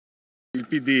Il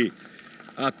PD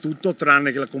ha tutto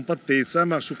tranne che la compattezza,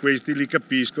 ma su questi li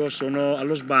capisco, sono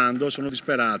allo sbando, sono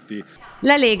disperati.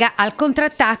 La Lega al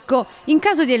contrattacco. In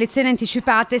caso di elezioni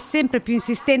anticipate, sempre più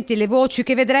insistenti le voci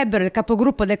che vedrebbero il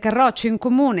capogruppo del Carroccio in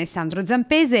comune, Sandro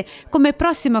Zampese, come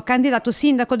prossimo candidato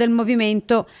sindaco del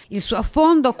movimento. Il suo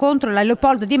affondo contro la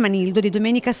Leopoldo di Manildo di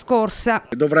domenica scorsa.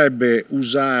 Dovrebbe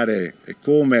usare,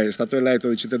 come è stato eletto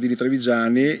dai cittadini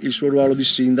trevigiani, il suo ruolo di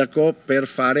sindaco per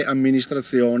fare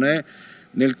amministrazione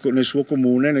nel suo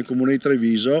comune, nel comune di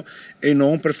Treviso, e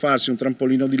non per farsi un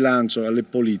trampolino di lancio alle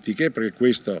politiche, perché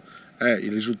questo è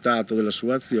il risultato della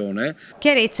sua azione.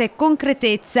 Chiarezza e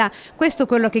concretezza, questo è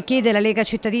quello che chiede la Lega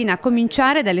cittadina, a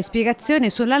cominciare dalle spiegazioni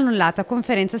sull'annullata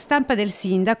conferenza stampa del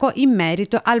sindaco in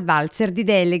merito al valzer di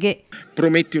deleghe.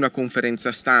 Prometti una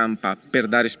conferenza stampa per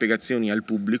dare spiegazioni al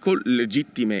pubblico,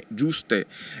 legittime, giuste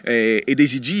ed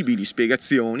esigibili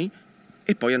spiegazioni,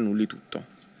 e poi annulli tutto.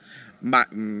 Ma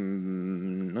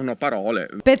non ho parole.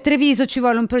 Per Treviso ci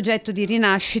vuole un progetto di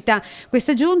rinascita.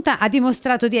 Questa giunta ha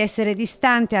dimostrato di essere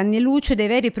distante anni luce dai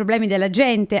veri problemi della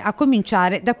gente, a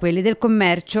cominciare da quelli del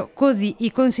commercio, così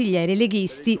i consiglieri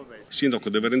leghisti. Il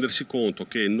sindaco deve rendersi conto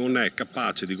che non è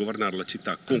capace di governare la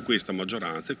città con questa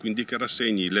maggioranza e quindi che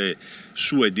rassegni le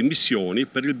sue dimissioni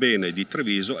per il bene di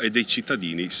Treviso e dei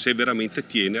cittadini, se veramente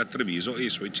tiene a Treviso e ai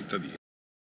suoi cittadini.